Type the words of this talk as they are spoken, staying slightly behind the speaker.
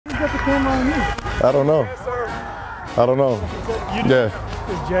camera on you? I don't know. I don't know. Yeah.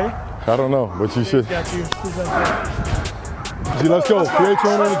 Is Jay? I don't know, but you should. Got you. G, let's go. Create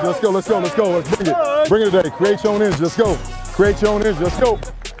your own energy. Let's go. Let's go. Let's go. Let's bring it. Bring it today. Create your own energy. Let's go. Create your own energy. Let's go.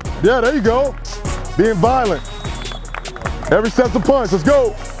 Yeah, there you go. Being violent. Every step's a punch. Let's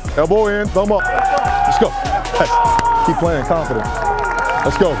go. Elbow in. Thumb up. Let's go. Hey, keep playing confident.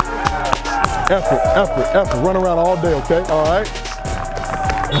 Let's go. Effort, effort, effort. Run around all day, okay? All right?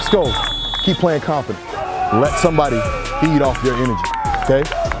 Let's go. Keep playing confident. Let somebody feed off your energy, okay?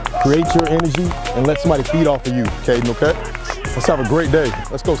 Create your energy and let somebody feed off of you, Caden, okay? Let's have a great day.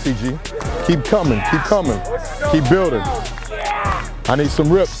 Let's go, CG. Keep coming, keep building. I need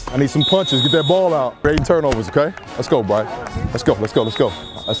some rips, I need some punches. Get that ball out. Creating turnovers, okay? Let's go, Bryce. Let's go, let's go, let's go.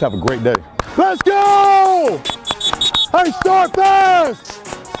 Let's have a great day. Let's go! Hey, start fast!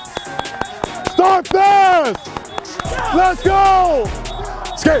 Start fast! Let's go!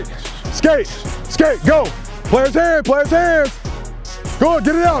 Skate, skate, skate, go! Players' hands, players' hands! Good,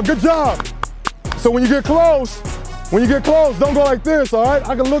 get it out, good job. So when you get close, don't go like this, all right?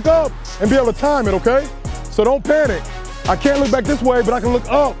 I can look up and be able to time it, okay? So don't panic. I can't look back this way, but I can look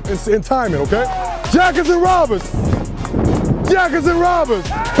up and time it, okay? Jackets and robbers. Jackets and robbers.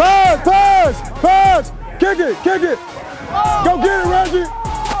 Pass, pass, pass. Kick it, kick it. Go get it, Reggie.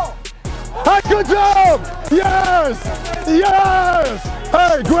 Hey, good job. Yes, yes.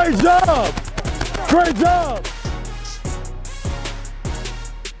 Hey, great job. Great job.